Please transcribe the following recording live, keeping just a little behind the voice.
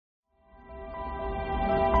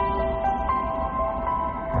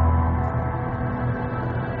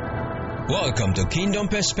Welcome to Kingdom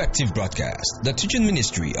Perspective Broadcast, the teaching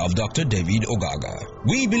ministry of Dr. David Ogaga.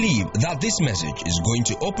 We believe that this message is going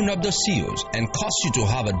to open up the seals and cause you to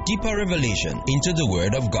have a deeper revelation into the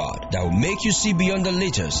Word of God that will make you see beyond the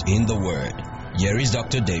letters in the Word. Here is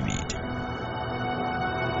Dr. David.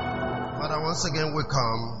 Father, once again we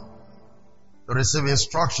come to receive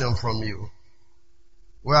instruction from you.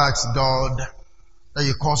 We ask God that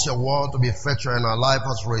you cause your word to be effectual in our life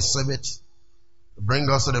as we receive it. Bring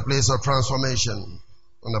us to the place of transformation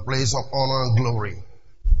and the place of honor and glory.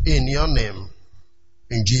 In your name,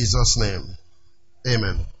 in Jesus' name,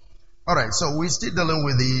 amen. Alright, so we're still dealing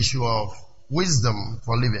with the issue of wisdom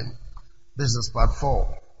for living. This is part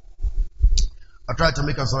 4. I try to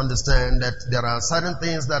make us understand that there are certain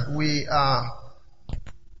things that we are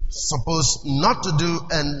supposed not to do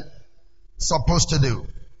and supposed to do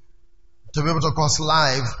to be able to cause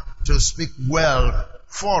life to speak well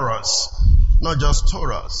for us, not just to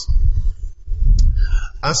us.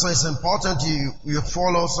 And so it's important you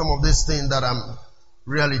follow some of these things that I'm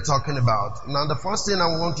really talking about. Now the first thing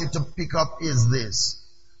I want you to pick up is this.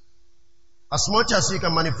 As much as you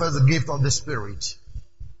can manifest the gift of the Spirit,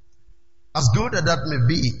 as good as that may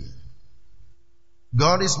be,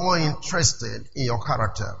 God is more interested in your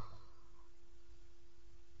character.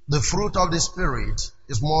 The fruit of the Spirit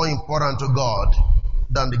is more important to God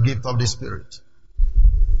than the gift of the Spirit.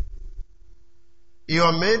 You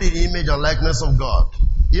are made in the image and likeness of God.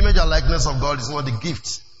 The image and likeness of God is not the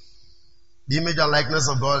gift. The image and likeness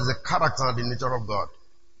of God is the character and the nature of God.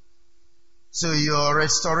 So your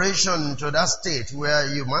restoration to that state where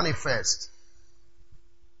you manifest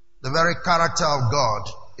the very character of God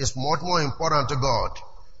is much more important to God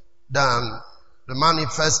than the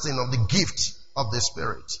manifesting of the gift of the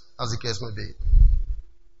Spirit, as the case may be.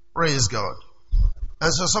 Praise God.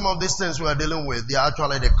 And so some of these things we are dealing with, they are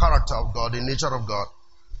actually the character of God, the nature of God.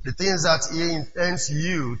 The things that He intends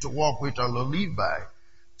you to walk with and to live by,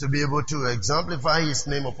 to be able to exemplify His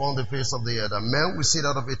name upon the face of the earth. And men will see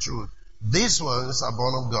that of a truth. These ones are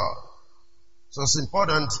born of God. So it's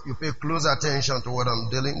important you pay close attention to what I'm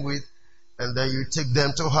dealing with, and then you take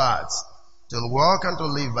them to heart, to walk and to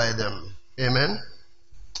live by them. Amen?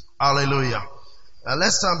 Hallelujah.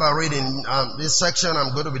 Let's start by reading this section.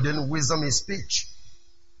 I'm going to be dealing with wisdom in speech.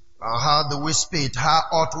 How do we speak? How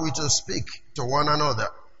ought we to speak to one another?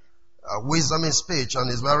 Wisdom in speech, and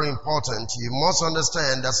it's very important. You must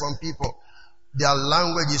understand that some people, their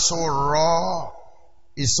language is so raw,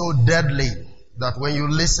 is so deadly, that when you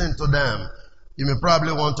listen to them, you may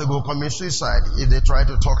probably want to go commit suicide if they try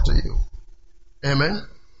to talk to you. Amen?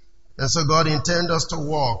 And so God intends us to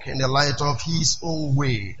walk in the light of His own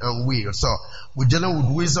way and will. So we're dealing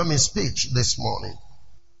with wisdom in speech this morning.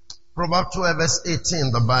 Proverbs 12 verse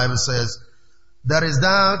 18, the Bible says, "There is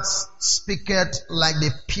that speaketh like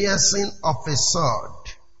the piercing of a sword,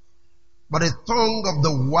 but the tongue of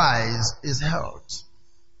the wise is held."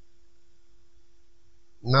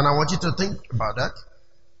 Now I want you to think about that.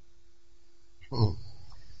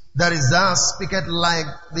 There is that speaketh like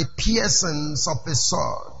the piercings of a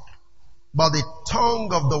sword, but the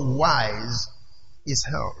tongue of the wise is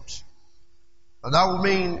held. And that would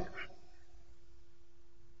mean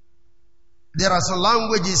there are some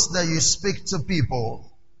languages that you speak to people,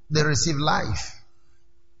 they receive life.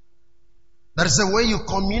 There is a way you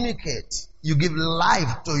communicate. You give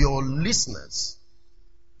life to your listeners,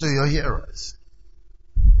 to your hearers.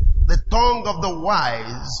 The tongue of the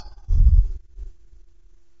wise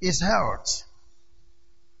is held.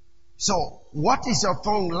 So, what is your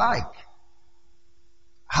tongue like?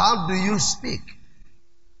 How do you speak?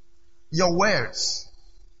 Your words.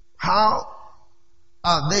 How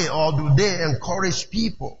are they, or do they encourage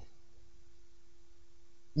people?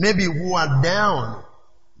 Maybe who are down,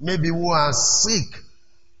 maybe who are sick,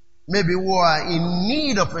 maybe who are in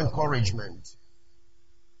need of encouragement.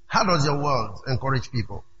 How does your word encourage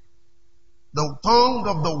people? The tongue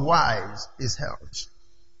of the wise is held.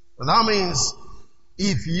 That means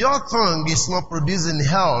if your tongue is not producing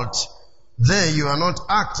health, then you are not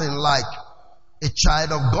acting like a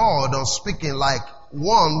child of God or speaking like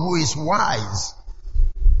one who is wise.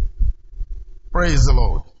 Praise the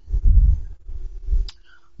Lord.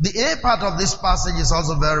 The A part of this passage is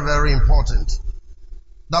also very, very important.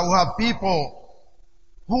 That we have people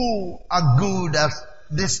who are good at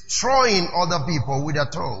destroying other people with their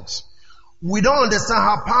tongues. We don't understand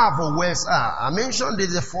how powerful words are. I mentioned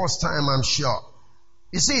this the first time, I'm sure.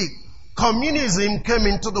 You see, communism came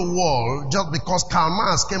into the world just because Karl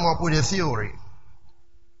Marx came up with a theory.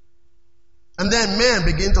 And then men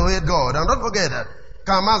begin to hate God. And don't forget that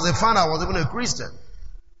Karl Marx, the founder, was even a Christian.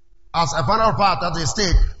 As a final part at the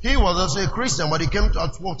state, he was also a Christian, but he came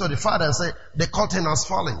to spoke to the Father and said, the curtain has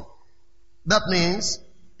fallen. That means,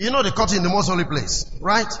 you know the curtain in the most holy place,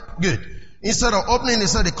 right? Good. Instead of opening, he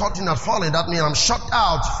said the curtain has fallen. That means I'm shut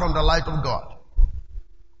out from the light of God.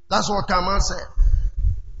 That's what Kaman said.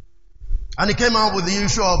 And he came out with the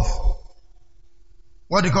issue of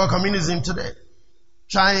what they call communism today.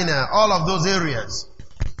 China, all of those areas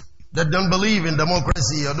that don't believe in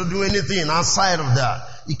democracy or don't do anything outside of that.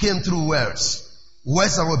 He came through words.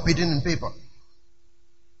 Words that were written in paper.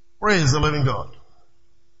 Praise the living God.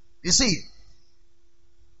 You see,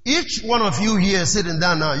 each one of you here sitting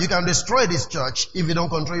down now, you can destroy this church if you don't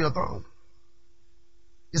control your tongue.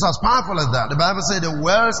 It's as powerful as that. The Bible says the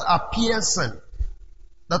words are piercing.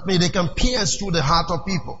 That means they can pierce through the heart of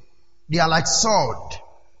people. They are like sword.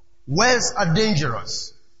 Words are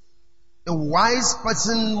dangerous. A wise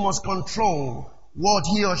person must control what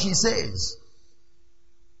he or she says.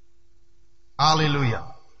 Hallelujah.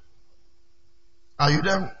 Are you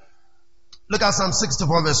there? Look at Psalm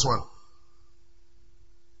 64 verse 1.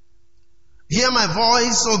 Hear my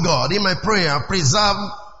voice, O God, in my prayer. Preserve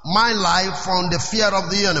my life from the fear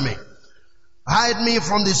of the enemy. Hide me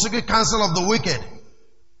from the secret counsel of the wicked,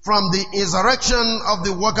 from the insurrection of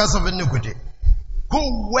the workers of iniquity,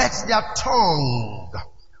 who whet their tongue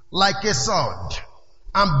like a sword,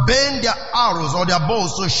 and bend their arrows or their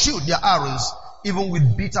bows to shoot their arrows, even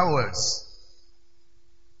with bitter words.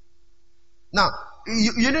 Now,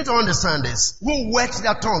 you need to understand this. Who whet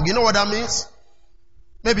their tongue? You know what that means?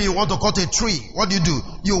 Maybe you want to cut a tree. What do?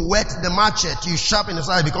 You whet the machete. You sharpen it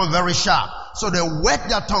so it becomes very sharp. So they whet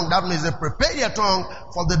their tongue. That means they prepare their tongue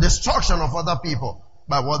for the destruction of other people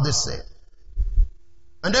by what they say.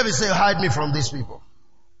 And David said, hide me from these people.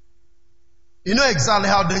 You know exactly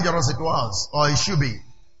how dangerous it was, or it should be.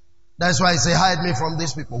 That's why I say, hide me from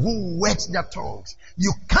these people who whet their tongues.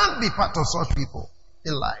 You can't be part of such people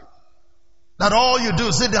in life. That all you do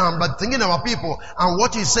is sit down, but thinking about people and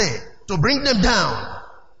what you say to bring them down.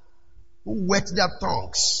 Who whet their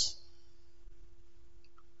tongues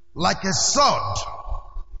like a sword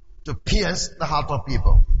to pierce the heart of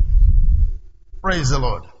people. Praise the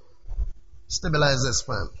Lord. Stabilize this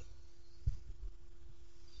fan.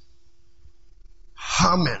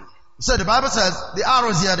 Amen. So the Bible says the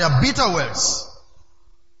arrows here, they are bitter words.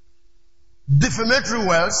 Defamatory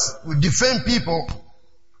words will defame people,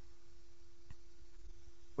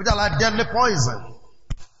 which are like deadly poison.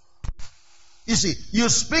 You see, you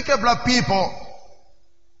speak about people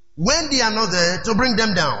when they are not there to bring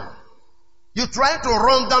them down. You try to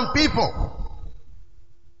run down people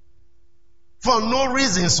for no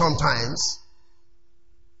reason sometimes.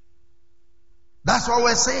 That's what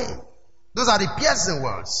we're saying. Those are the piercing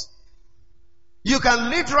words. You can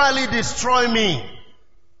literally destroy me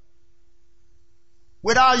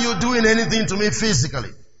without you doing anything to me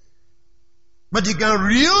physically. But you can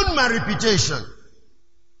ruin my reputation.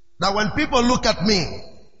 That when people look at me,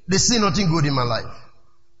 they see nothing good in my life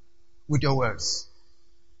with your words.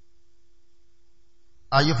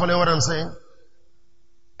 Are you following what I'm saying?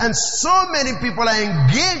 And so many people are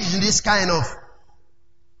engaged in this kind of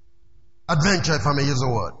adventure, if I may use the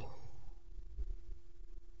word.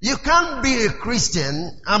 You can't be a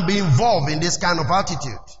Christian and be involved in this kind of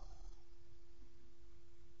attitude.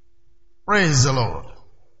 Praise the Lord.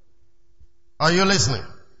 Are you listening?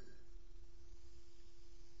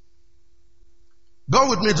 Go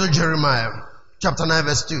with me to Jeremiah chapter 9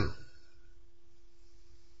 verse 2.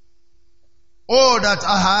 Oh, that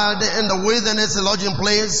I had in the wilderness a lodging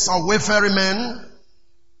place of wayfaring men,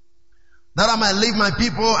 that I might leave my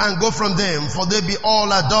people and go from them, for they be all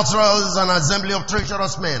adulterers and assembly of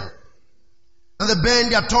treacherous men. And they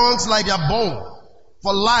bend their tongues like their bow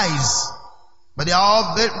for lies, but they are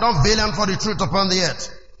all not valiant for the truth upon the earth.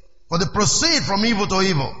 For they proceed from evil to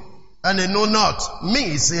evil, and they know not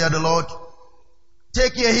me, saith the Lord.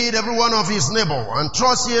 Take ye heed every one of his neighbor, and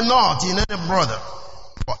trust ye not in any brother.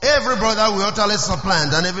 For every brother will utterly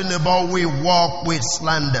supplant, and every neighbor will walk with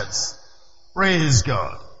slanders. Praise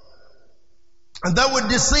God. And they will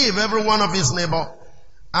deceive every one of his neighbor,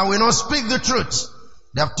 and will not speak the truth.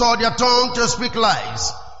 They have taught their tongue to speak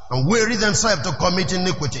lies, and weary themselves to commit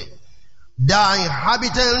iniquity. The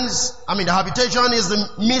habitation is the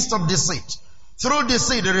midst of deceit. Through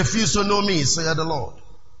deceit they refuse to know me, saith the Lord.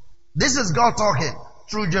 This is God talking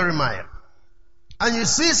through Jeremiah. And you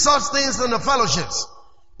see such things in the fellowships.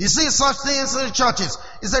 You see such things in the churches.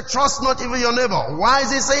 He said, trust not even your neighbor. Why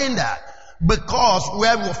is he saying that? Because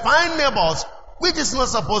where we find neighbors, which is not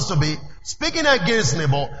supposed to be, speaking against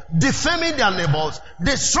neighbor, defaming their neighbors,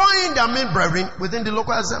 destroying their men brethren within the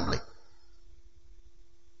local assembly.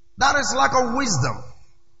 That is lack of wisdom.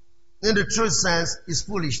 in the true sense, is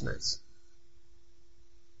foolishness.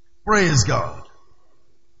 Praise God.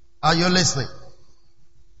 Are you listening?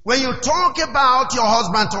 When you talk about your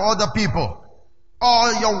husband to other people,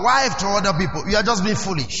 or your wife to other people, you are just being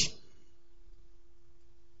foolish.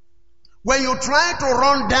 When you try to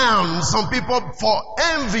run down some people for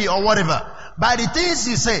envy or whatever, by the things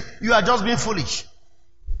you say, you are just being foolish.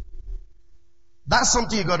 That's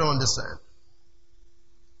something you got to understand.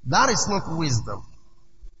 That is not wisdom.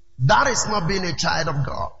 That is not being a child of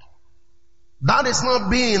God. That is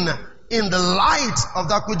not being in the light of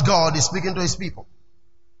that which God is speaking to his people.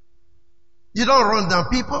 You don't run down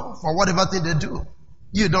people for whatever thing they do.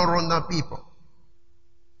 You don't run down people.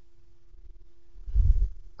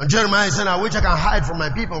 And Jeremiah said, I wish I can hide from my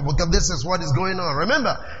people because this is what is going on.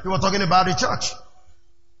 Remember, he was talking about the church.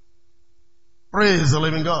 Praise the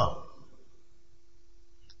living God.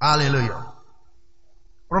 Hallelujah.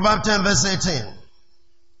 Proverbs 10 verse 18.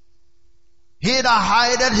 He that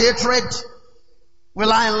hideth hatred will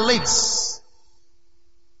lie in lips.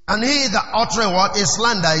 And he that uttereth what? A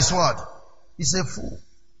slander is what? He's a fool.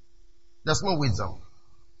 There's no wisdom.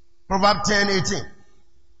 Proverbs 10:18.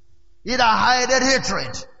 He that hideth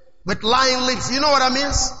hatred with lying lips. You know what that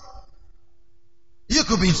means? You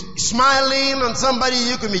could be smiling on somebody.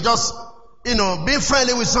 You could be just, being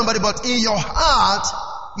friendly with somebody. But in your heart,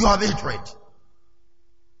 you have hatred.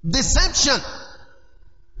 Deception.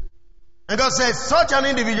 And God says, such an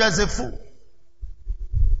individual is a fool.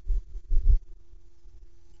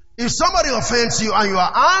 If somebody offends you and you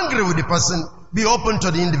are angry with the person, be open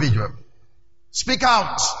to the individual. Speak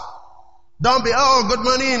out. Don't be, oh, good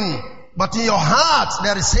morning. But in your heart,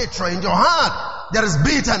 there is hatred. In your heart, there is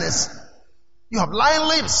bitterness. You have lying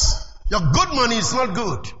lips. Your good morning is not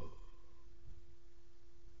good.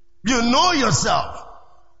 You know yourself.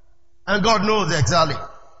 And God knows exactly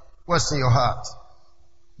what's in your heart.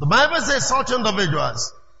 The Bible says such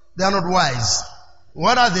individuals, they are not wise.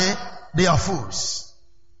 What are they? They are fools.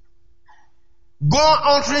 Go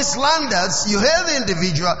on uttering slanders, you hear the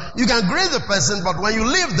individual, you can greet the person, but when you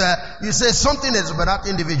live there, you say something else about that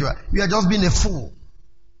individual. You are just being a fool.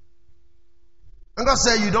 And God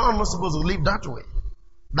said, I'm not supposed to live that way.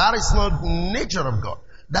 That is not nature of God.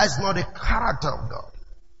 That is not the character of God.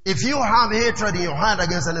 If you have hatred in your heart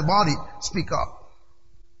against anybody, speak up.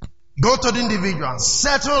 Go to the individual,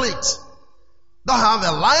 settle it. Don't have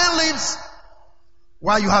a lying lips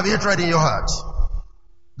while you have hatred in your heart.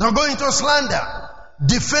 Don't go into slander,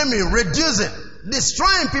 defaming, reducing,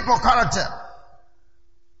 destroying people's character,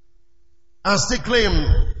 and still claim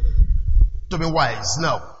to be wise.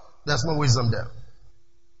 No, there's no wisdom there.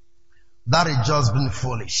 That is just being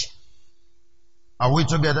foolish. Are we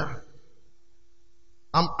together?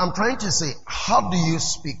 I'm trying to say, how do you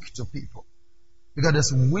speak to people? Because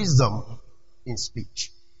there's wisdom in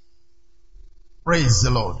speech. Praise the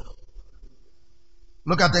Lord.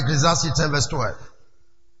 Look at Ecclesiastes 10 verse 12.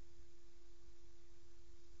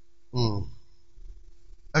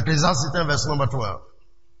 Ecclesiastes 10 verse number 12.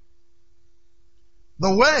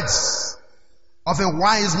 The words of a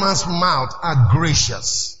wise man's mouth are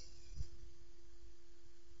gracious.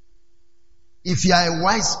 If you are a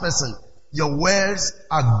wise person, your words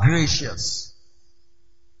are gracious.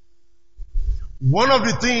 One of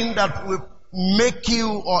the things that will make you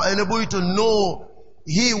or enable you to know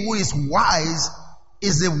he who is wise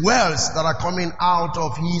is the words that are coming out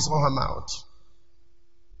of his or her mouth.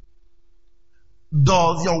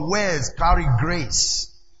 Does your words carry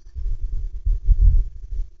grace?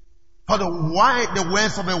 For the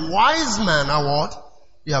words of a wise man are what?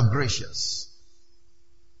 They are gracious.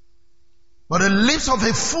 But the lips of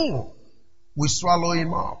a fool will swallow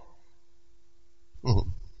him up.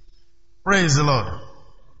 Praise the Lord.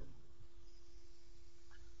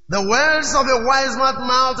 The words of a wise man's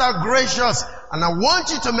mouth are gracious. And I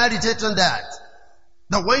want you to meditate on that.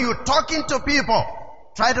 That when you're talking to people,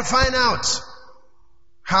 try to find out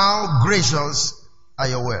how gracious are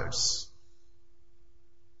your words.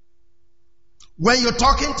 When you're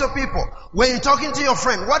talking to people, when you're talking to your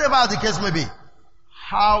friend, whatever the case may be,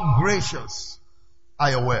 how gracious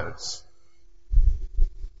are your words?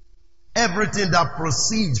 Everything that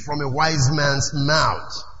proceeds from a wise man's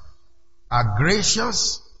mouth are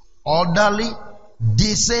gracious, orderly,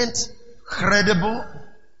 decent, credible.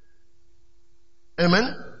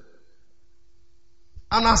 Amen.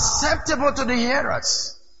 And acceptable to the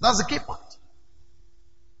hearers. That's the key point.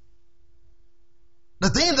 The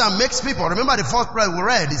thing that makes people, remember the first prayer we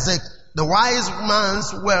read, it said, the wise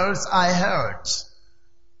man's words I heard.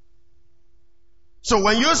 So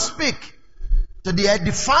when you speak to the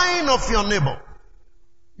edifying of your neighbor,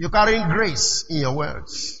 you're carrying grace in your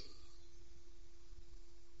words.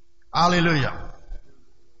 Hallelujah.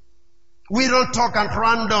 We don't talk at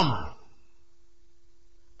random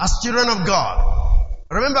as children of God.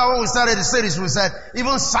 Remember when we started the series, we said,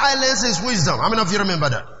 even silence is wisdom. How many of you remember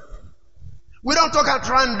that? We don't talk at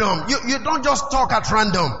random. You don't just talk at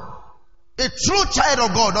random. A true child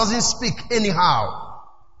of God doesn't speak anyhow.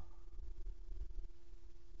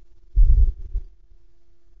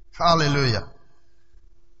 Hallelujah.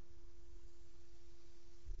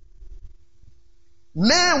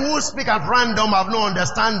 Men who speak at random have no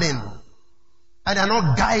understanding and are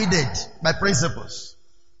not guided by principles.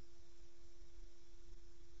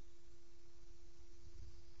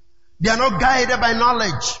 They are not guided by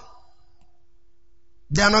knowledge.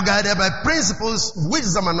 They are not guided by principles,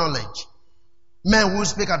 wisdom, and knowledge. Men who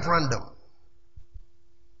speak at random.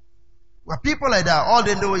 Well, people like that, all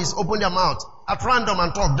they do is open their mouth at random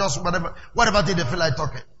and talk just whatever they feel like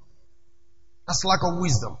talking. That's lack of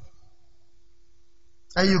wisdom.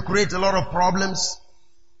 And you create a lot of problems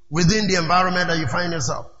within the environment that you find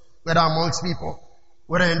yourself, whether amongst people,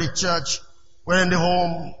 whether in the church, whether in the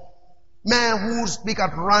home. Men who speak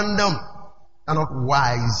at random are not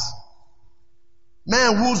wise.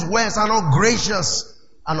 Men whose words are not gracious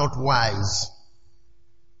are not wise.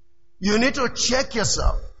 You need to check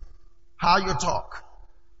yourself how you talk.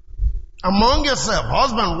 Among yourself,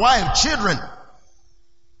 husband, wife, children,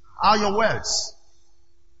 how your words.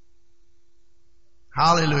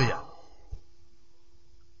 Hallelujah.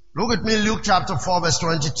 Look at me, Luke chapter 4 verse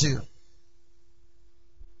 22.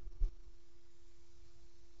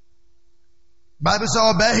 Bible says,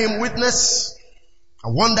 "I'll bear him witness. I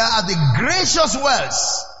wonder at the gracious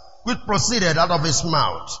words which proceeded out of his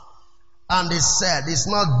mouth. And they said, is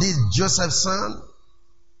not this Joseph's son?"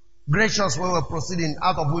 Gracious words were proceeding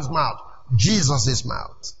out of whose mouth? Jesus'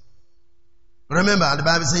 mouth. Remember, the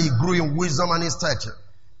Bible says he grew in wisdom and in stature,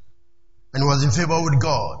 and was in favor with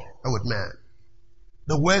God and with man.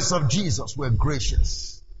 The words of Jesus were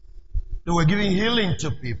gracious. They were giving healing to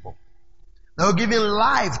people. They were giving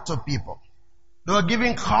life to people. They were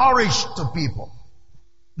giving courage to people.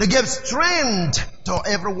 They gave strength to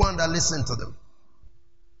everyone that listened to them.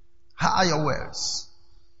 How are your words?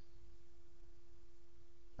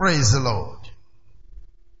 Praise the Lord.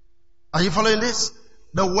 Are you following this?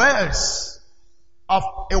 The words of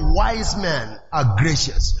a wise man are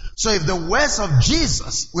gracious. So if the words of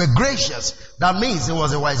Jesus were gracious, that means he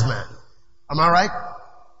was a wise man. Am I right?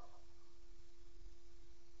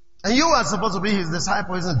 And you are supposed to be his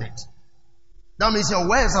disciple, isn't it? That means your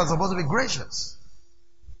words are supposed to be gracious.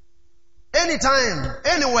 Anytime,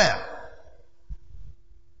 anywhere.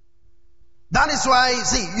 That is why,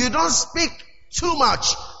 see, you don't speak too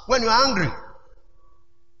much when you're angry.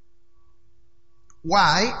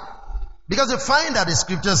 Why? Because you find that the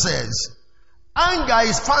scripture says, anger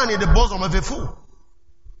is found in the bosom of a fool.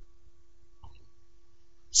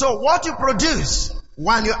 So what you produce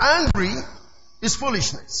when you're angry is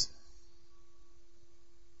foolishness.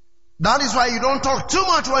 That is why you don't talk too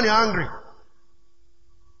much when you're angry.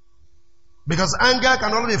 Because anger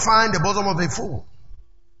can only be found in the bosom of a fool.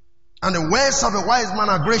 And the words of a wise man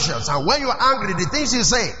are gracious. And when you're angry, the things you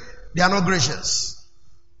say, they are not gracious.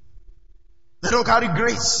 They don't carry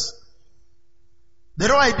grace. They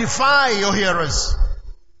don't edify your hearers.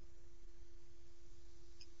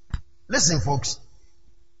 Listen, folks.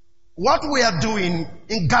 What we are doing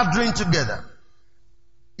in gathering together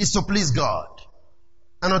is to please God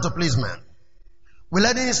and not to please man. We're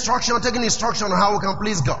taking instruction on how we can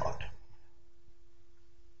please God.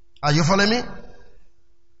 Are you following me?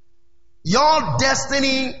 Your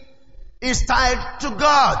destiny is tied to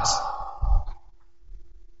God.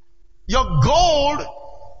 Your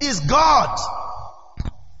goal is God.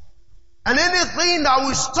 And anything that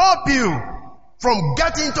will stop you from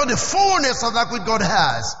getting to the fullness of that which God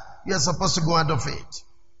has, you're supposed to go under faith.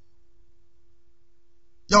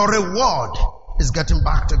 Your reward is getting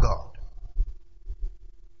back to God.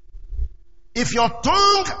 If your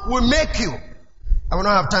tongue will make you, I will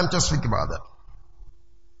not have time to speak about that.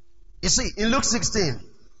 You see, in Luke 16,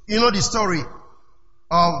 you know the story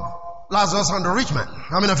of Lazarus and the rich man.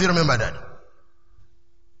 How many of you remember that?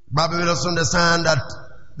 Bible will also understand that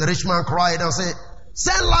the rich man cried and said,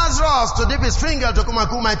 "Send Lazarus to dip his finger to come and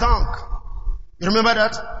cool my tongue." You remember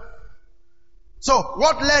that? So,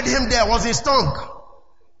 what led him there was his tongue.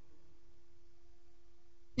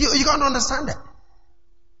 You can't understand that.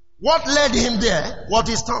 What led him there was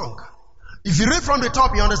his tongue. If you read from the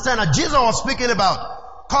top, you understand that Jesus was speaking about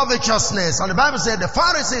covetousness. And the Bible said the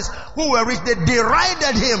Pharisees who were rich, they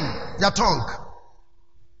derided him, their tongue.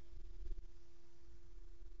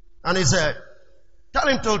 And he said, "Tell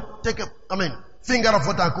him to take finger of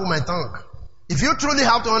water and cool my tongue." If you truly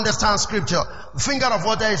have to understand scripture, finger of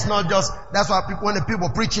water is not just, that's why people, when the people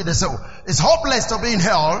preach it, they say, it's hopeless to be in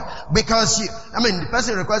hell because the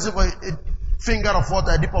person requesting for a finger of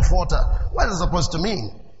water, a dip of water. What is it supposed to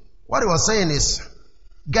mean? What he was saying is,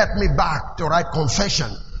 get me back to right confession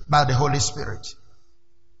by the Holy Spirit.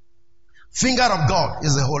 Finger of God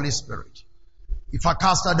is the Holy Spirit. If I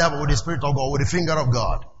cast a devil with the Spirit of God, with the finger of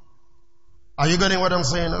God. Are you getting what I'm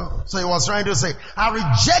saying now? So he was trying to say, I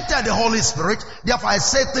rejected the Holy Spirit, therefore I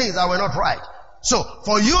said things that were not right. So,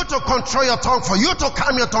 for you to control your tongue, for you to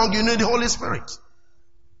calm your tongue, you need the Holy Spirit.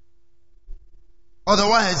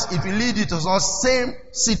 Otherwise, it will lead you to the same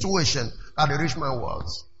situation that the rich man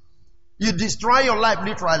was. You destroy your life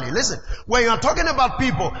literally. Listen, when you're talking about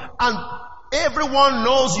people, and everyone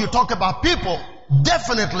knows you talk about people,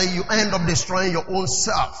 definitely you end up destroying your own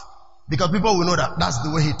self. Because people will know that that's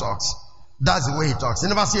the way he talks. That's the way he talks. He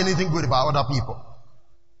never see anything good about other people.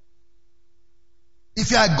 If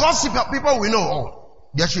you are a gossip, people will know, oh,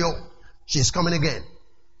 there she's coming again.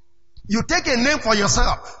 You take a name for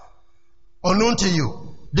yourself, unknown to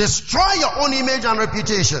you. Destroy your own image and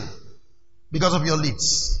reputation because of your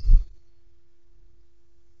lips.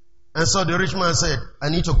 And so the rich man said, I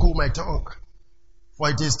need to cool my tongue, for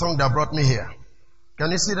it is tongue that brought me here. Can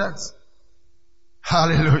you see that?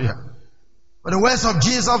 Hallelujah. But the words of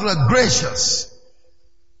Jesus were gracious,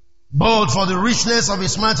 bold for the richness of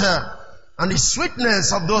his matter and the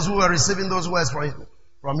sweetness of those who were receiving those words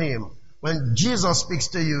from him. When Jesus speaks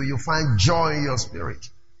to you, you find joy in your spirit.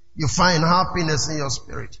 You find happiness in your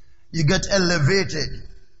spirit. You get elevated.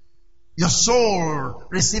 Your soul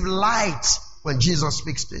receives light when Jesus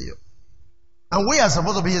speaks to you. And we are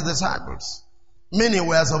supposed to be his disciples. Meaning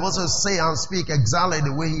we are supposed to say and speak exactly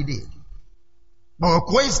the way he did. But the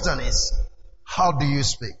question is, how do you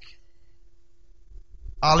speak?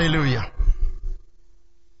 Hallelujah.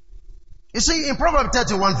 You see, in Proverbs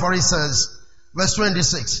 31, for it says, verse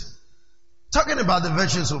 26, talking about the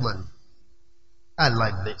virtuous woman. I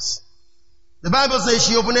like this. The Bible says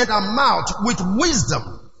she opened her mouth with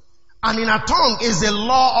wisdom, and in her tongue is the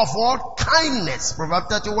law of what? Kindness. Proverbs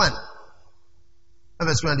 31,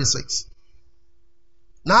 verse 26.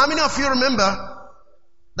 Now, how many of you remember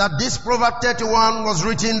that this Proverb 31 was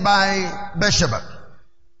written by Bathsheba,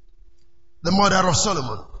 the mother of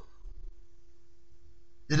Solomon?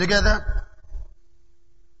 Did you get that?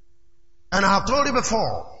 And I have told you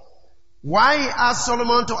before, why ask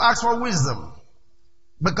Solomon to ask for wisdom?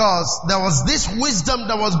 Because there was this wisdom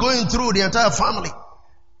that was going through the entire family.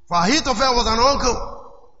 For Ahithophel was an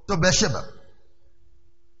uncle to Bathsheba.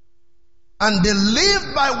 And they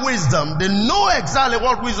live by wisdom. They know exactly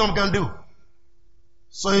what wisdom can do.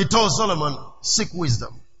 So he told Solomon, seek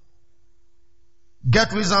wisdom.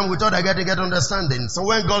 Get wisdom without I get understanding. So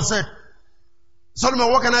when God said,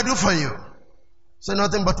 Solomon, what can I do for you? Say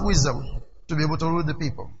nothing but wisdom to be able to rule the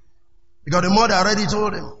people. Because the mother already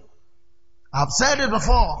told him. I've said it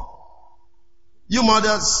before. You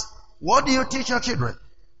mothers, what do you teach your children?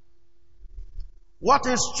 What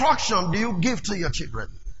instruction do you give to your children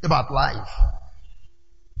about life?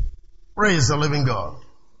 Praise the living God.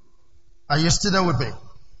 Are you still there with me?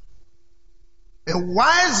 A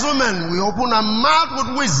wise woman will open her mouth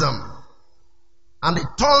with wisdom, and the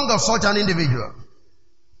tongue of such an individual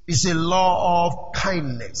is a law of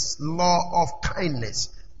kindness. Law of kindness,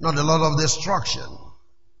 not the law of destruction.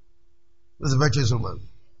 This is a virtuous woman.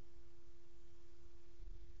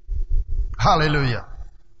 Hallelujah.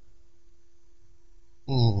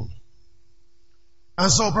 And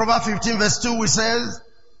so Proverbs 15 verse 2 we says,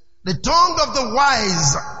 the tongue of the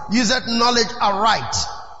wise useth knowledge aright,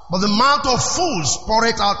 but the mouth of fools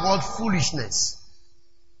poureth out what? Foolishness.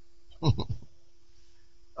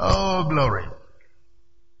 Oh, glory.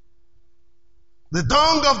 The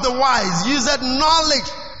tongue of the wise useth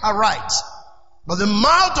knowledge aright, but the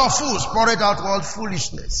mouth of fools poureth out what?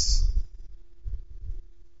 Foolishness.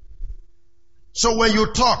 So when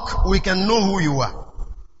you talk, we can know who you are.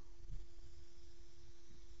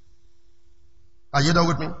 Are you there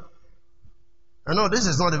with me? I know this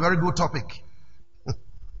is not a very good topic.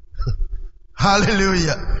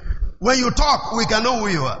 Hallelujah. When you talk, we can know who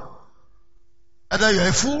you are. Either you're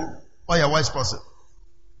a fool or you're a wise person.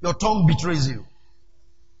 Your tongue betrays you.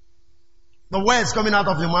 The words coming out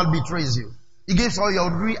of your mouth betrays you. It gives all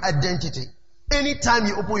your real identity. Anytime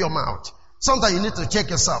you open your mouth, sometimes you need to check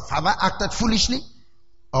yourself. Have I acted foolishly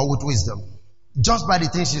or with wisdom? Just by the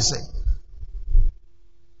things you say.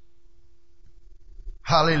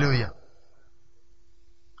 Hallelujah.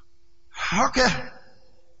 Okay.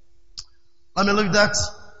 Let me leave that.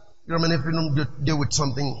 You're going to deal with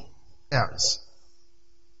something else.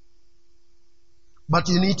 But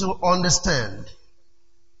you need to understand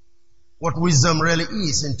what wisdom really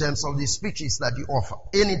is in terms of the speeches that you offer.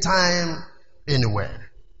 Anytime, anywhere.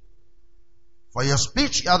 For your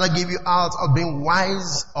speech either give you out of being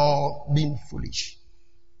wise or being foolish.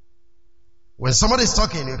 When somebody is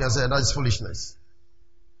talking, you can say, that is foolishness.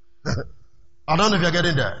 I don't know if you're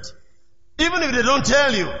getting that. Even if they don't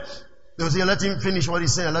tell you, they'll say, let him finish what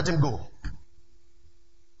he's saying, let him go.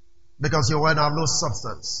 Because your word have no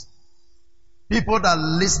substance. People that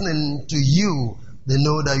are listening to you, they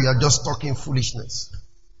know that you are just talking foolishness.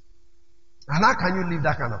 And how can you live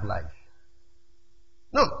that kind of life?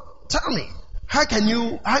 No, tell me, how can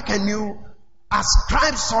you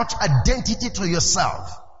ascribe such identity to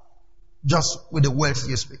yourself just with the words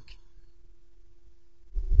you speak?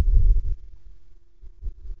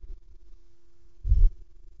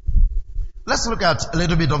 Let's look at a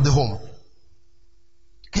little bit of the home.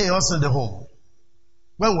 Chaos in the home.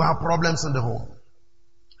 When we have problems in the home,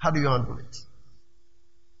 how do you handle it?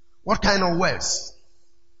 What kind of words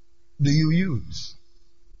do you use?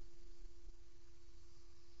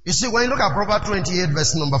 You see, when you look at Proverbs 28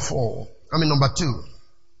 verse number 2.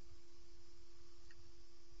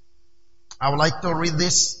 I would like to read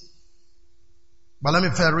this, but let me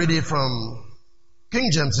first read it from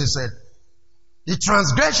King James. He said, the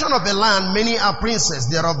transgression of a land, many are princes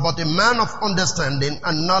thereof, but a man of understanding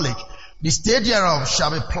and knowledge, the state thereof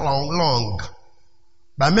shall be prolonged long.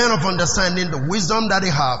 By men of understanding, the wisdom that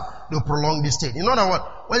they have, they prolong the state. In other words,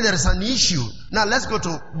 when there is an issue, now let's go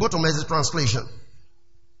to Message translation.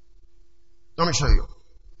 Let me show you.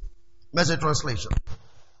 Message translation.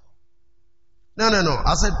 No.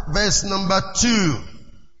 I said verse number 2.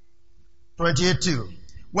 28:2.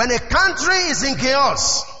 When a country is in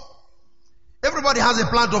chaos, everybody has a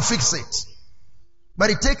plan to fix it.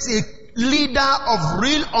 But it takes a leader of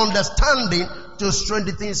real understanding to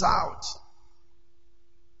straighten things out.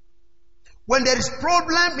 When there is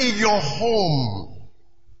problem in your home,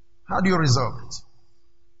 how do you resolve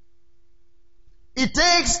it? It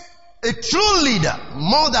takes a true leader,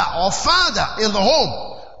 mother or father in the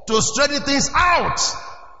home to straighten things out.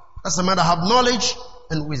 That's a matter of knowledge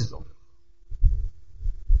and wisdom.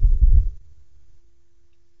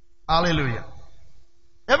 Hallelujah.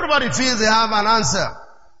 Everybody feels they have an answer.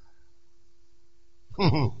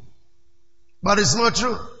 But it's not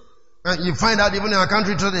true. And you find out even in our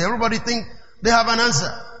country today, everybody thinks they have an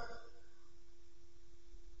answer.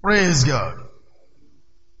 Praise God.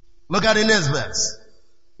 Look at the next verse,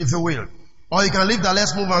 if you will. Or you can leave that.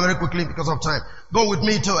 Let's move on very quickly because of time. Go with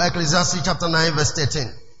me to Ecclesiastes chapter 9 verse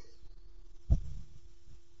 13.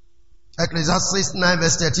 Ecclesiastes 9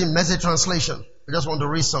 verse 13, Message translation. I just want to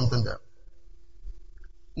read something there.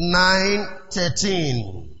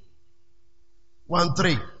 9:13.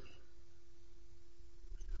 1:3.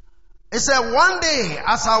 It said, one day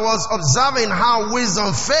as I was observing how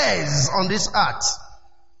wisdom fares on this earth,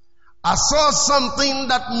 I saw something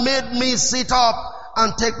that made me sit up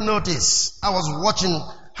and take notice. I was watching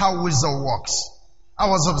how wisdom works. I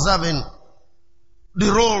was observing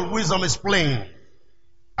the role wisdom is playing.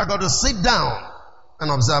 I got to sit down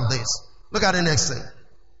and observe this. Look at the next thing.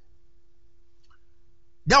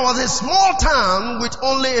 There was a small town with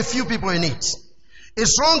only a few people in it. A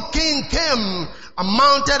strong king came and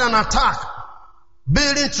mounted an attack,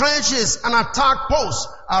 building trenches and attack posts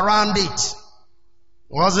around it.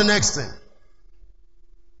 What's the next thing?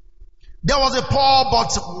 There was a poor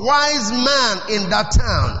but wise man in that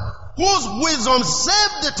town, whose wisdom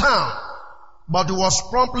saved the town, but it was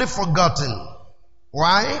promptly forgotten.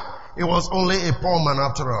 Why? He was only a poor man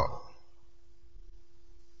after all.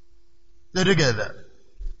 Did you get that?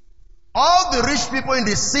 All the rich people in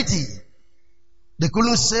the city, they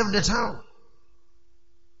couldn't save the town.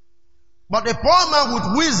 But the poor man with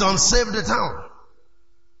wisdom saved the town.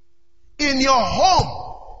 In your home,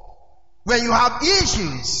 when you have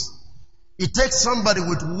issues, it takes somebody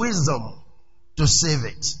with wisdom to save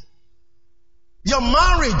it. Your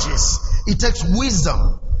marriages, it takes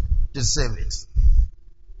wisdom to save it.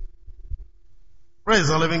 Praise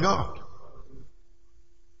the living God.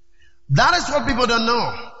 That is what people don't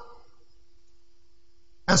know.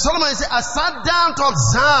 And Solomon said, I sat down to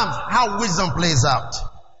observe how wisdom plays out.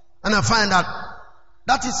 And I find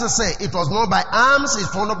that is to say, it was not by arms,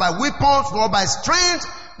 it was not by weapons, not by strength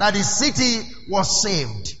that the city was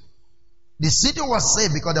saved. The city was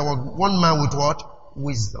saved because there was one man with what?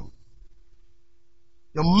 Wisdom.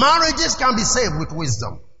 Your marriages can be saved with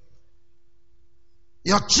wisdom.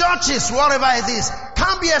 Your churches, whatever it is,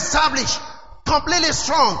 can be established completely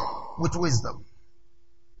strong with wisdom.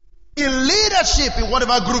 In leadership, in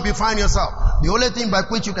whatever group you find yourself, the only thing by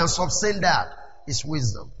which you can sustain that is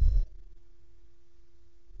wisdom.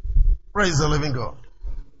 Praise the living God.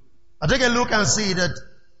 I take a look and see that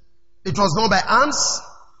it was not by arms,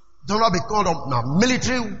 it was not because of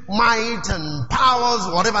military might and powers,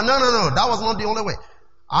 whatever. No. That was not the only way.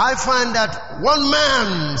 I find that one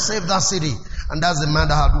man saved that city, and that's the man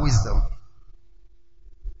that had wisdom.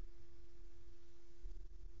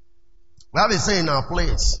 We have a saying in our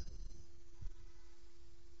place.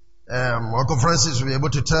 Uncle Francis will be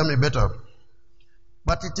able to tell me better.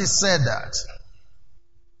 But it is said that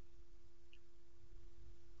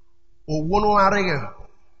do you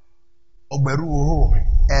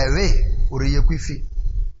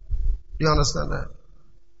understand that?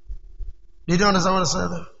 Did you understand what I said?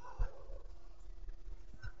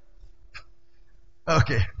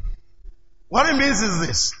 Okay. What it means is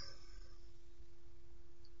this.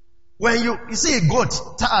 When you see a goat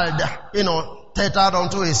tied, tethered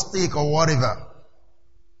onto a stick or whatever,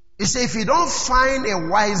 you say if you don't find a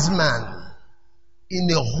wise man in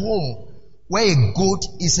a home where a goat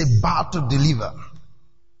is about to deliver,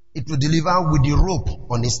 it will deliver with the rope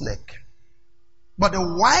on its neck. But a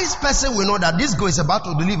wise person will know that this goat is about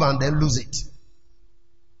to deliver and then lose it.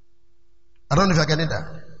 I don't know if you're getting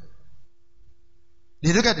that.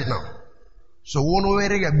 Did you get it now? So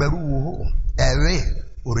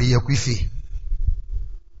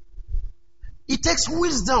it takes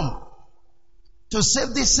wisdom to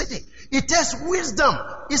save this city. It takes wisdom.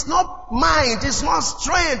 It's not mind, it's not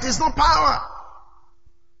strength, it's not power.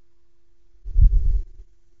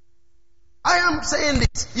 I am saying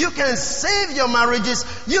this. You can save your marriages.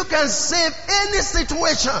 You can save any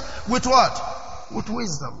situation with what? With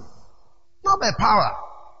wisdom. Not by power.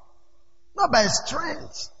 Not by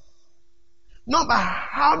strength. Not by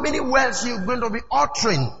how many words you're going to be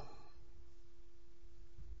uttering.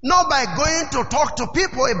 Not by going to talk to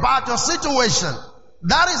people about your situation.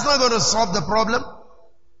 That is not going to solve the problem.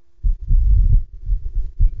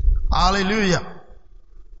 Hallelujah.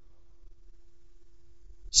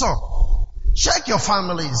 So, check your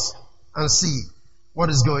families and see what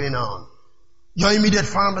is going on. Your immediate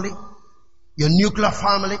family, your nuclear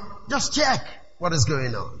family, just check what is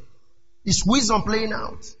going on. Is wisdom playing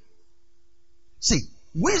out? See,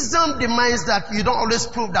 wisdom demands that you don't always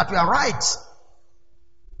prove that you are right.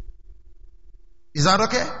 Is that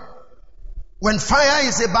okay? When fire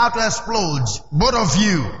is about to explode, both of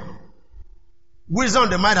you, wisdom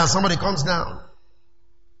demands that somebody comes down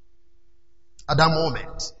at that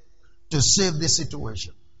moment to save the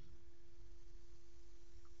situation.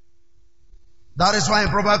 That is why in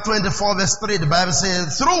Proverbs 24 verse 3 the Bible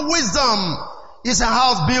says, through wisdom is a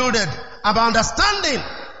house builded, and by understanding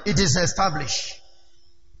it is established.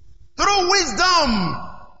 Through wisdom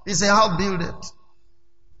is a house builded.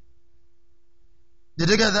 Did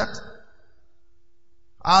you get that?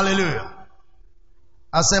 Hallelujah.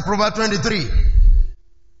 I said Proverbs 23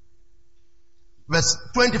 verse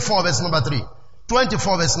 24 verse number 3.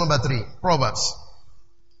 24 verse number 3. Proverbs.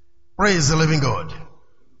 Praise the living God.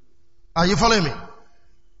 Are you following me?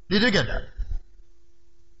 Did you get that?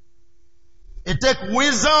 It takes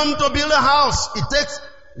wisdom to build a house. It takes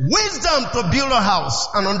wisdom to build a house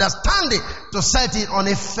and understanding to set it on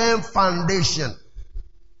a firm foundation.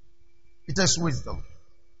 It takes wisdom.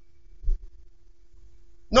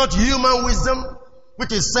 Not human wisdom,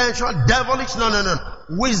 which is sensual, devilish. No.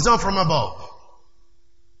 Wisdom from above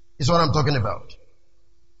is what I'm talking about.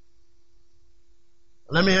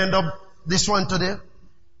 Let me end up this one today.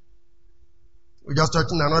 We just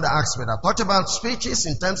talked in another aspect. I talked about speeches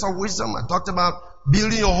in terms of wisdom. I talked about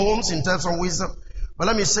building your homes in terms of wisdom. But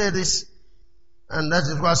let me say this, and that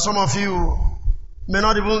is why some of you may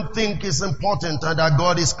not even think it's important and that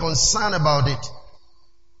God is concerned about it.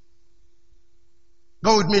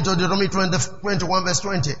 Go with me to Deuteronomy 21 verse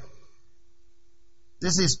 20.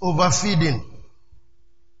 This is overfeeding.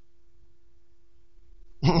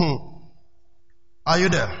 Are you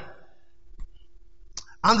there?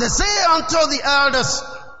 And they say unto the elders,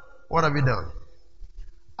 what have you done?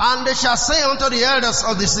 And they shall say unto the elders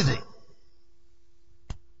of the city,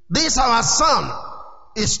 this our son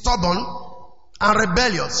is stubborn and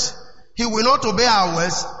rebellious. He will not obey our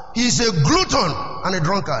words. He is a glutton and a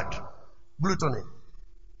drunkard. Gluttony.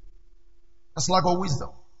 That's lack of wisdom.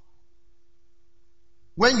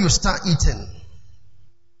 When you start eating,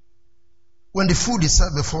 when the food is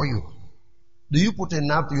set before you, do you put a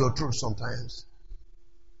knife to your throat sometimes?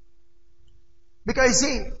 Because you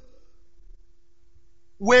see,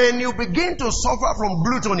 when you begin to suffer from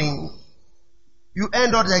gluttony, you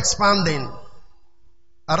end up expanding.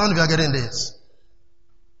 I don't know if you are getting this.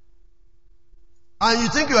 And you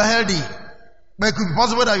think you are healthy, but it could be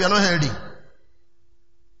possible that you are not healthy.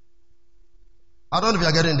 I don't know if you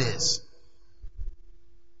are getting this.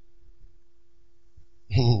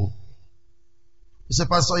 You say,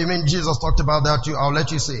 Pastor, you mean Jesus talked about that too? I'll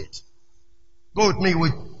let you say it. Go with me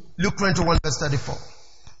with Luke 21 verse 34.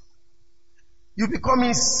 You become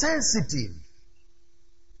insensitive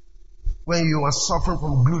when you are suffering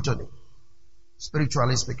from gluttony,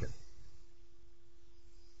 spiritually speaking.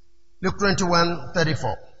 Luke 21,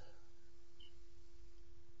 34.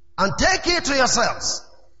 And take it to yourselves,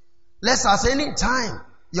 lest at any time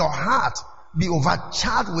your heart be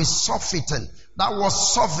overcharged with surfeiting. That word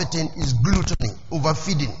surfeiting is gluttony,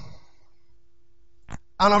 overfeeding.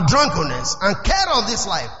 And of drunkenness, and care of this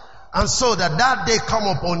life. And so that day come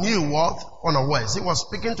upon you, what? Unawares. He was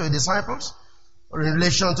speaking to the disciples in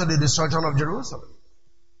relation to the destruction of Jerusalem.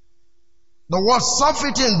 The word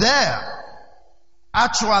surfeiting there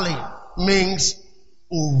actually means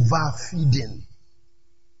overfeeding.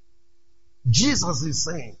 Jesus is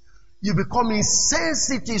saying, you become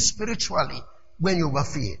insensitive spiritually when you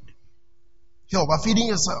overfeed. If you're overfeeding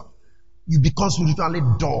yourself, you become spiritually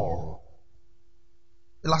dull.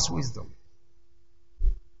 The last wisdom.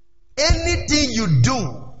 Anything you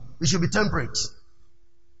do, it should be temperate.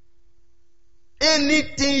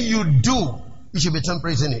 Anything you do, you should be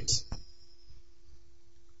temperate in it.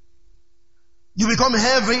 You become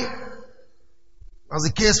heavy, as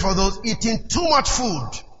the case for those eating too much food.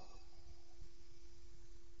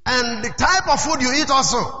 And the type of food you eat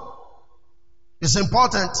also is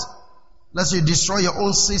important, lest you destroy your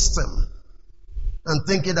own system and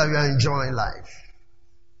thinking that you are enjoying life.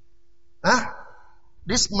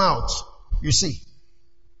 This mouth, you see,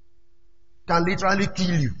 can literally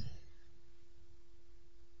kill you.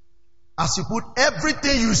 As you put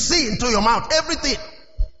everything you see into your mouth, everything.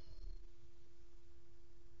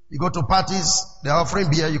 You go to parties, they're offering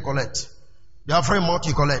beer, you collect. They're offering malt,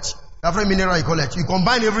 you collect. They're offering mineral, you collect. You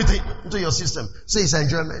combine everything into your system. Say it's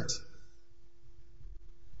enjoyment.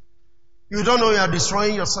 You don't know you are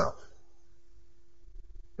destroying yourself.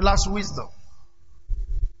 You lack wisdom.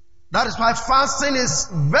 That is why fasting is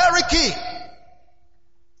very key.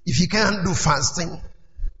 If you can't do fasting,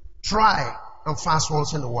 try and fast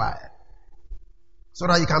once in a while, so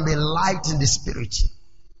that you can be light in the spirit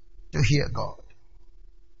to hear God.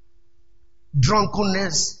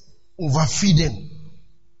 Drunkenness, overfeeding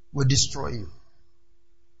will destroy you.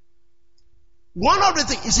 One of the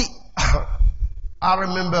things, you see, I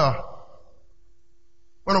remember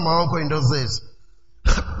one of my uncle in those days.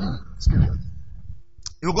 Excuse me.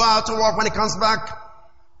 You go out to work, when he comes back,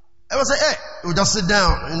 I will say, hey, you just sit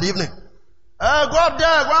down in the evening. Go up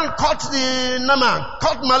there, go and cut the nama,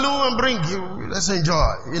 cut malu and bring you. Let's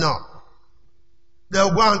enjoy,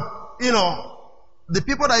 They'll go and, the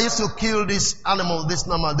people that used to kill this animal, this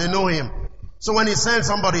nama, they know him. So when he sends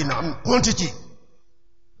somebody in quantity,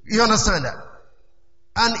 you understand that?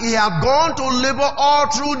 And he had gone to labor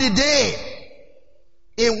all through the day.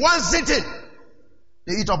 In one sitting,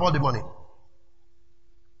 they eat up all the money.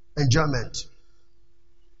 Enjoyment.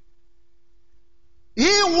 He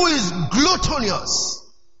who is gluttonous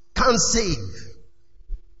can save.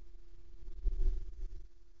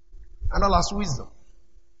 And Allah has wisdom.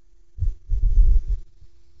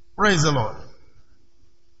 Praise the Lord.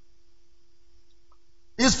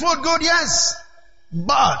 Is food good? Yes.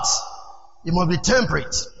 But you must be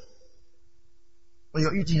temperate on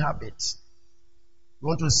your eating habits. You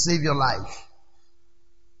want to save your life.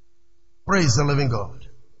 Praise the living God.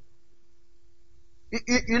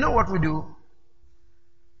 You know what we do?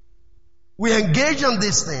 We engage in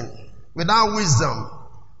this thing without wisdom.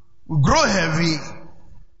 We grow heavy,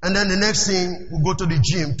 and then the next thing we go to the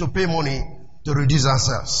gym to pay money to reduce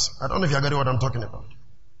ourselves. I don't know if you're getting what I'm talking about.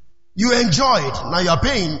 You enjoy it. Now you're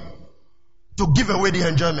paying to give away the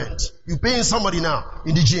enjoyment. You're paying somebody now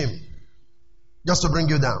in the gym just to bring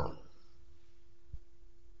you down.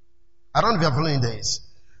 I don't know if you're following this.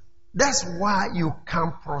 That's why you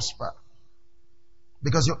can't prosper.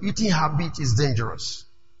 Because your eating habit is dangerous.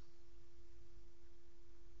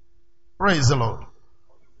 Praise the Lord.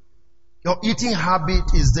 Your eating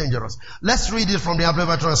habit is dangerous. Let's read it from the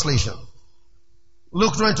Amplified translation.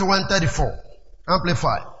 Luke 21:34.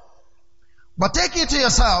 Amplified. But take it to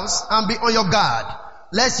yourselves and be on your guard,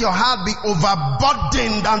 lest your heart be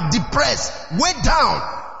overburdened and depressed, weighed down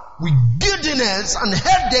with giddiness and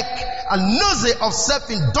headache and nausea of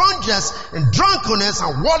self-indulgence and drunkenness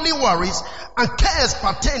and worldly worries and cares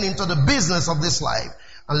pertaining to the business of this life,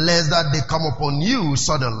 unless that they come upon you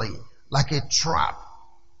suddenly like a trap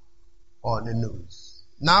or a noose.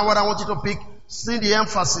 Now what I want you to pick, see the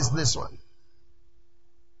emphasis this one.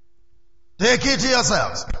 Take it to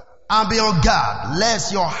yourselves and be on guard,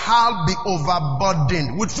 lest your heart be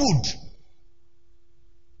overburdened with food.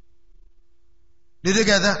 Did you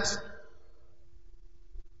get that?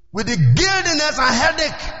 with the giddiness and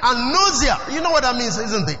headache and nausea. You know what that means,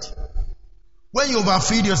 isn't it? When you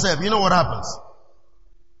overfeed yourself, you know what happens?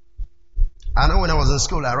 I know when I was in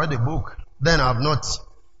school, I read a book. Then I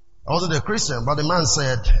wasn't a Christian, but the man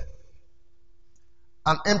said,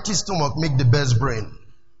 an empty stomach makes the best brain.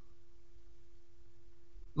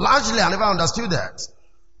 Largely, I never understood that.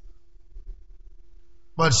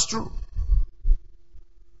 But it's true.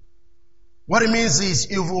 What it means is,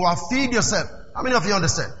 if you overfeed yourself, how many of you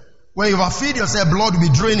understand? When you overfeed yourself, blood will be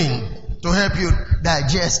draining to help you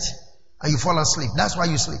digest, and you fall asleep. That's why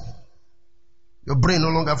you sleep. Your brain no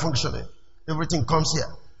longer functioning. Everything comes here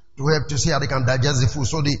to help to see how they can digest the food.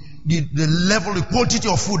 So the level, the quantity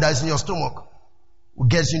of food that is in your stomach will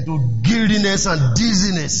get into giddiness and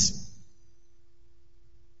dizziness.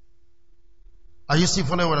 Are you still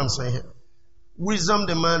following what I'm saying here? Wisdom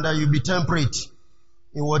demands that you be temperate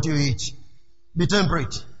in what you eat. Be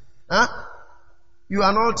temperate. Huh? You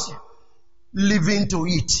are not living to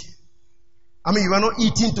eat. I mean, you are not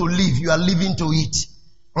eating to live. You are living to eat.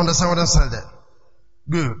 Understand what I'm saying there?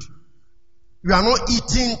 Good. You are not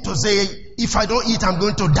eating to say, if I don't eat, I'm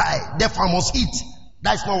going to die. Therefore, I must eat.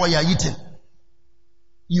 That's not what you are eating.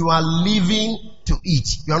 You are living to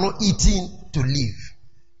eat. You are not eating to live.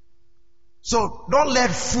 So, don't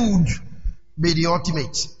let food be the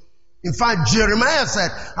ultimate. In fact, Jeremiah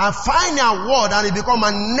said, I find a word and it become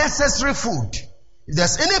a necessary food. If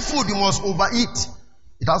there's any food you must overeat,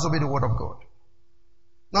 it has to be the word of God.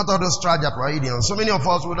 Not all those trash that we're eating. So many of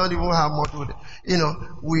us, we don't even have much food. You know,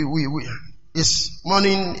 it's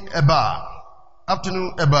morning a bar,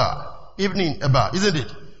 afternoon a bar, evening a bar, isn't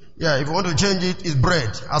it? Yeah, if you want to change it, it's bread.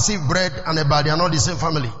 As if bread and a bar, they are not the same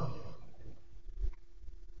family.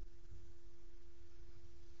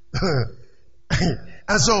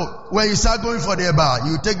 And so, when you start going for the bar,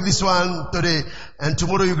 you take this one today, and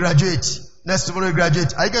tomorrow you graduate. Next tomorrow you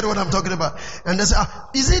graduate. I get what I'm talking about. And they say,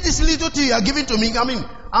 is it this little tea you are giving to me? I mean,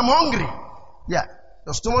 I'm hungry. Yeah.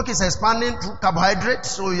 The stomach is expanding through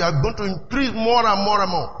carbohydrates, so you are going to increase more and more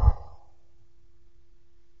and more.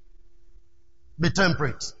 Be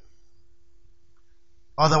temperate.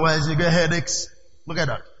 Otherwise, you get headaches. Look at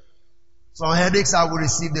that. Some headaches I will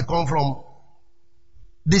receive, they come from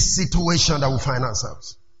this situation that we find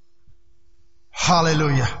ourselves.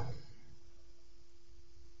 Hallelujah.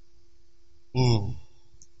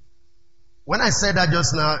 When I said that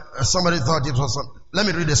just now, somebody thought it was something. Let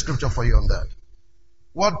me read the scripture for you on that.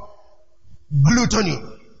 What gluttony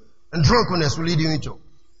and drunkenness will lead you into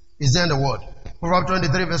is there in the word. Proverbs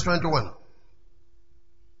 23 verse 21.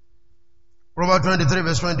 Proverbs 23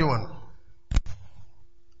 verse 21.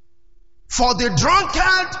 For the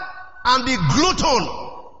drunkard and the glutton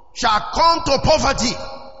shall come to poverty,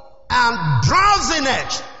 and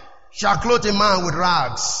drowsiness shall clothe a man with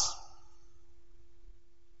rags.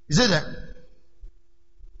 You see that?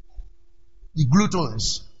 The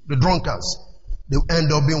gluttons, the drunkards, they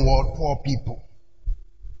end up being what? Poor people.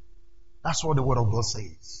 That's what the word of God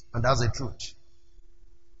says. And that's the truth.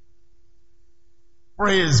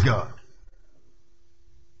 Praise God.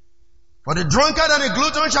 For the drunkard and the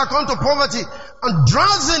glutton shall come to poverty, and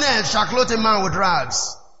drowsiness shall clothe a man with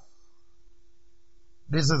rags.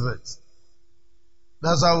 This is it.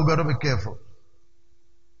 That's how we got to be careful.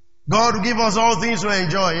 God will give us all things to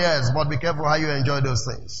enjoy, yes, but be careful how you enjoy those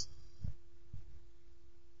things.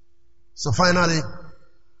 So finally,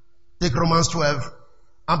 take Romans 12,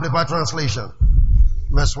 Amplified Translation,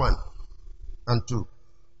 verse 1 and 2.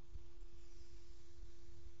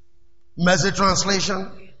 Message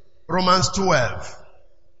Translation, Romans 12.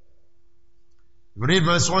 Read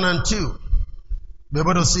verse 1 and 2. Be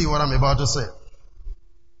able to see what I'm about to say.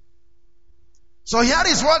 So here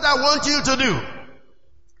is what I want you to do.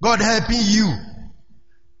 God helping you.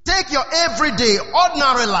 Take your everyday,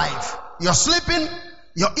 ordinary life. You're sleeping,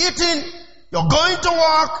 you're eating, you're going to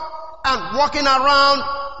work, and walking around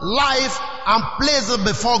life and place it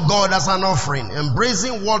before God as an offering.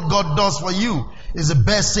 Embracing what God does for you is the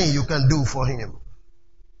best thing you can do for Him.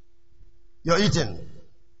 You're eating.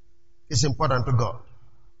 It's important to God.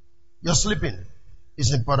 You're sleeping.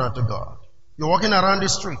 It's important to God. You're walking around the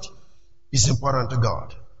street. It's important to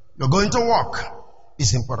God. You're going to work.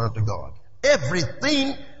 It's important to God.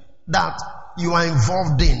 Everything that you are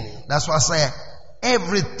involved in, that's why I say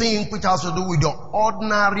everything which has to do with your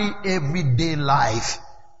ordinary everyday life,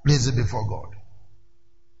 place it before God.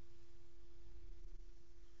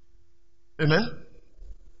 Amen?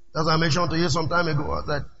 As I mentioned to you some time ago,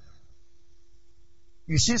 that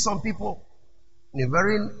you see some people in a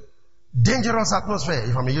very dangerous atmosphere,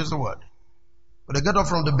 if I may use the word. When they get up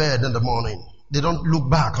from the bed in the morning, they don't look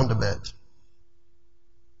back on the bed.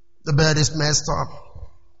 The bed is messed up.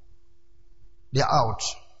 They're out.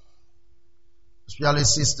 Especially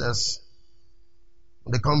sisters.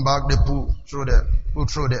 When they come back, they pull through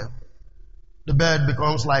there. The bed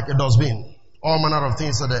becomes like a dustbin. All manner of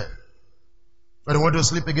things are there. When they want to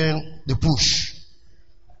sleep again, they push.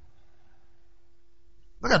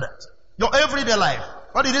 Look at that. Your everyday life.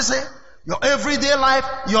 What did he say? Your everyday life,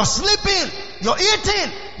 you're sleeping, you're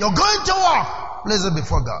eating, you're going to work. Place it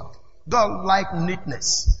before God. God like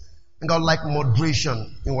neatness. And God like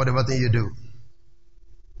moderation in whatever thing you do.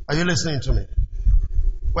 Are you listening to me?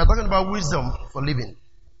 We're talking about wisdom for living.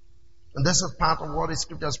 And this is part of what the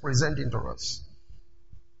scripture is presenting to us.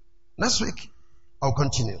 Next week, I'll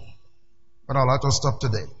continue. But I'll have to stop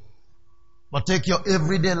today. But take your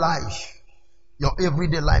everyday life. Your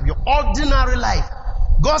everyday life. Your ordinary life.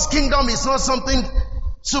 God's kingdom is not something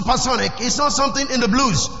supersonic. It's not something in the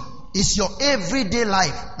blues. It's your everyday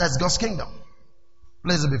life. That's God's kingdom.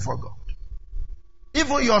 Place it before God.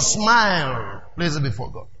 Even your smile, place it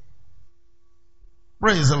before God.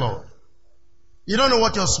 Praise the Lord. You don't know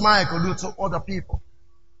what your smile could do to other people.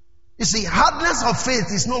 You see, hardness of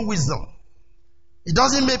faith is no wisdom. It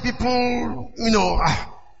doesn't make people,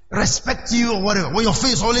 respect you or whatever. When your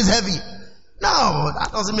face is always heavy. No,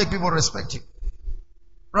 that doesn't make people respect you.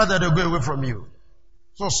 Rather, they'll go away from you.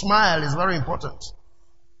 So smile is very important.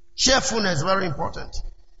 Cheerfulness is very important.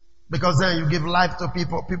 Because then you give life to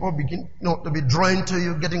people. People begin to be drawn to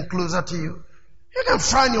you, getting closer to you. You can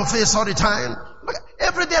frown your face all the time. Look at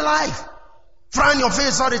everyday life. Frown your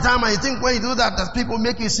face all the time, and you think when you do that people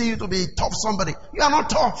make you see you to be tough somebody. You are not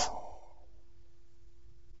tough.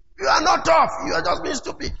 You are not tough. You are just being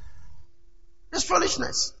stupid. It's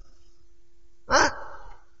foolishness. Huh?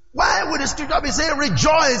 Why would the scripture be saying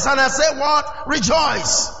rejoice? And I say what?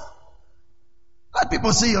 Rejoice. Let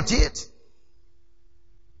people see your teeth.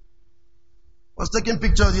 I was taking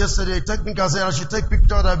pictures yesterday. Technical said I should take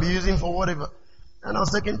pictures I'll be using for whatever. And I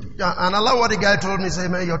was taking pictures. And I love what the guy told me. He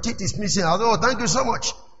said, man, your teeth is missing. I said, oh, thank you so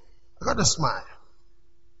much. I got to smile.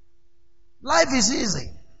 Life is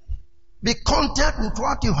easy. Be content with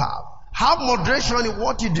what you have. Have moderation in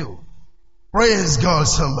what you do. Praise God,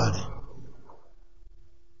 somebody.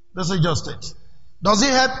 This is just it. Does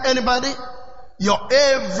it help anybody? Your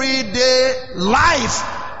everyday life,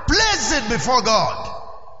 place it before God.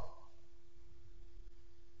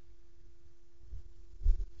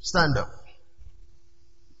 Stand up.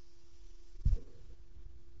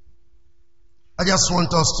 I just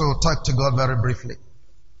want us to talk to God very briefly.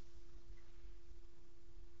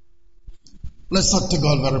 Let's talk to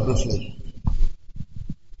God very briefly.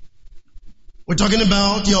 We're talking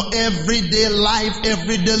about your everyday life,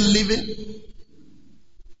 everyday living.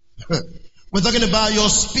 We're talking about your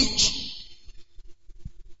speech.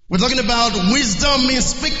 We're talking about wisdom in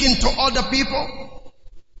speaking to other people.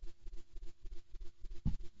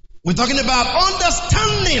 We're talking about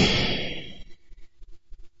understanding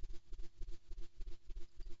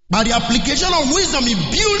by the application of wisdom in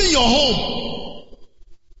building your home.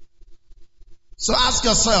 So ask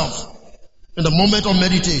yourself in the moment of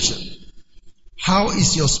meditation, how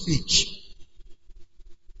is your speech?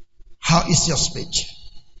 How is your speech?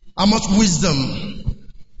 How much wisdom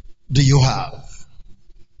do you have?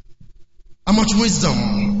 How much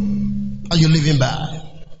wisdom are you living by?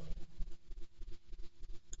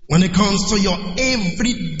 When it comes to your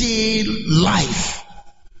everyday life,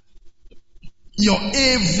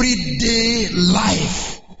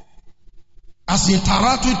 as you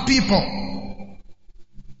interact with people,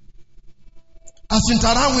 as you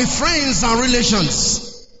interact with friends and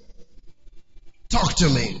relations, talk to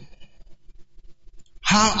me.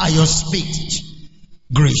 How are your speech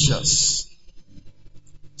gracious?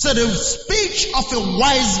 So the speech of a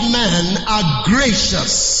wise man are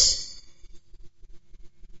gracious.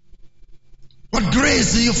 What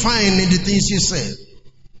grace do you find in the things you say?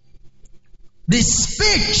 The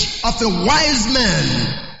speech of a wise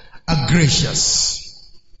man are gracious.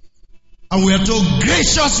 And we are told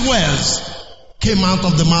gracious words came out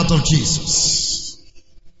of the mouth of Jesus.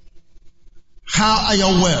 How are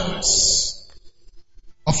your words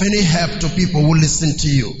of any help to people who listen to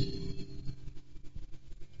you?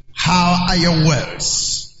 How are your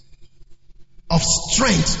words of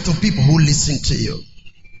strength to people who listen to you?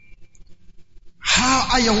 How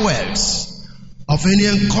are your words of any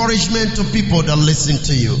encouragement to people that listen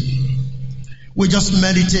to you? We're just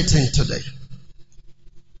meditating today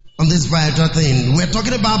on this vital thing. We're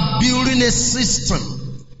talking about building a system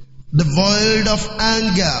devoid of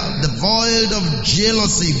anger, devoid of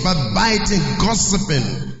jealousy, backbiting,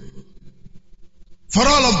 gossiping. For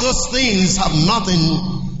all of those things have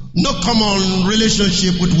no common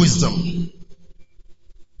relationship with wisdom.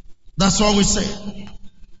 That's what we say.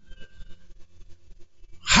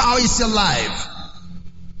 How is your life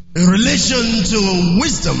in relation to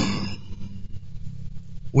wisdom?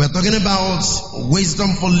 We're talking about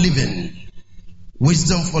wisdom for living.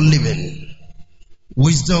 Wisdom for living.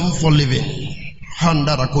 Wisdom for living.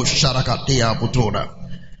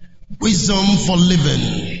 Wisdom for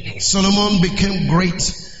living. Solomon became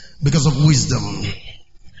great because of wisdom.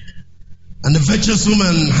 And the virtuous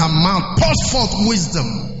woman, her mouth pours forth wisdom.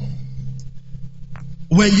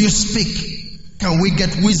 When you speak, can we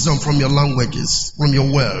get wisdom from your languages, from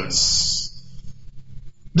your words?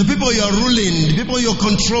 The people you're ruling, the people you're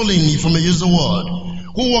controlling, if I may use the word,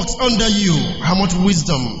 who walks under you, how much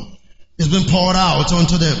wisdom is being poured out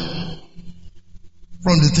onto them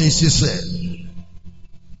from the things you said?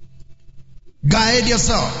 Guide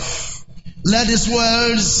yourself. Let these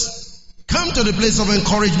words come to the place of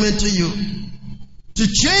encouragement to you, to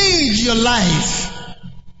change your life.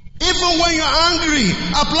 Even when you're angry,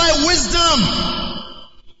 apply wisdom.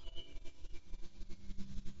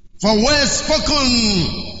 For words spoken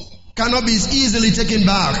cannot be easily taken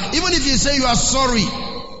back. Even if you say you are sorry,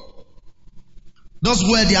 those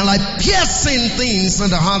words, they are like piercing things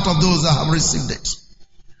in the heart of those that have received it.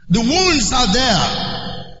 The wounds are there.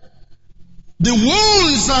 The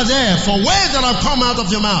wounds are there for words that have come out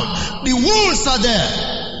of your mouth. The wounds are there.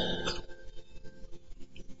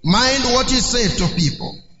 Mind what you say to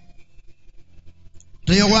people.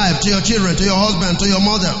 To your wife, to your children, to your husband, to your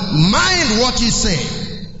mother. Mind what you say.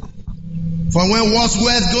 For when God's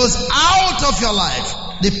word goes out of your life,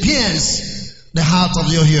 they pierce the heart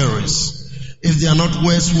of your hearers. If they are not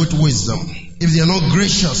words with wisdom, if they are not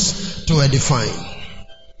gracious to edifying.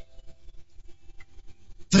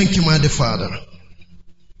 Thank you, mighty Father.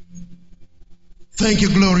 Thank you,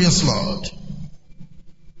 glorious Lord.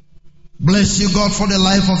 Bless you, God, for the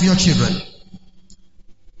life of your children.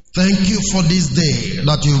 Thank you for this day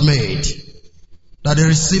that you've made, that they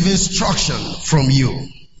receive instruction from you.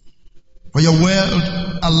 For your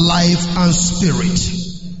word, alive and spirit.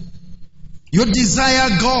 You desire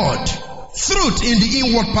God, truth in the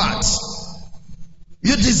inward parts.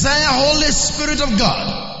 You desire Holy Spirit of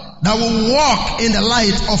God that will walk in the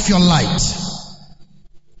light of your light.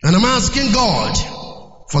 And I'm asking God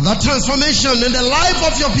for that transformation in the life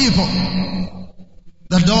of your people.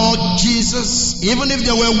 That Lord Jesus, even if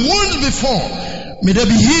there were wounds before, may they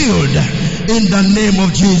be healed in the name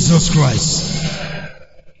of Jesus Christ.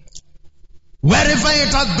 Wherever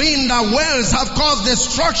it has been that wells have caused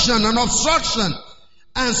destruction and obstruction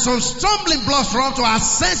and some stumbling blocks for us to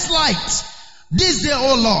access light, this day,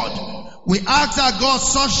 O Lord, we ask that God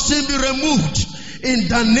such thing be removed in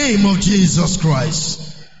the name of Jesus Christ.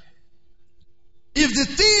 If the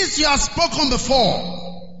things you have spoken before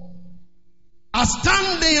are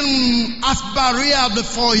standing as barrier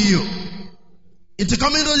before you, it's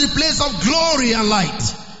coming to the place of glory and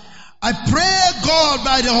light. I pray, God,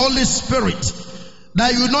 by the Holy Spirit,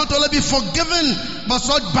 that you not only be forgiven, but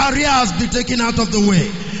such barriers be taken out of the way.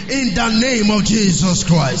 In the name of Jesus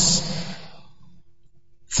Christ.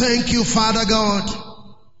 Thank you, Father God.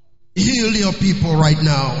 Heal your people right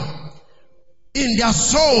now. In their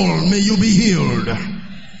soul, may you be healed.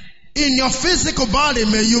 In your physical body,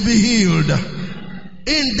 may you be healed.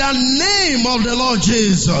 In the name of the Lord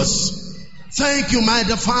Jesus. Thank you,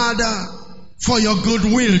 mighty Father, for your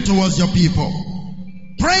goodwill towards your people.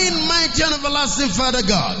 Praying, mighty and everlasting Father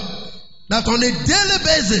God, that on a daily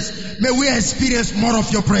basis, may we experience more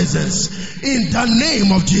of your presence. In the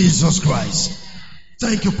name of Jesus Christ.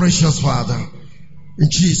 Thank you, precious Father. In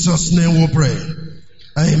Jesus' name we pray.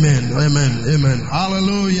 Amen, amen, amen.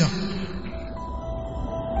 Hallelujah.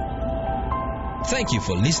 Thank you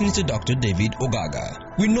for listening to Dr. David Ogaga.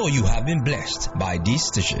 We know you have been blessed by this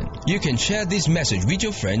station. You can share this message with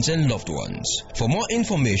your friends and loved ones. For more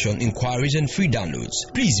information, inquiries, and free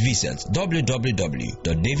downloads, please visit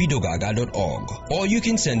www.davidogaga.org, or you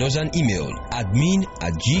can send us an email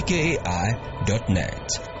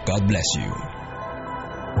admin@gkai.net. God bless you.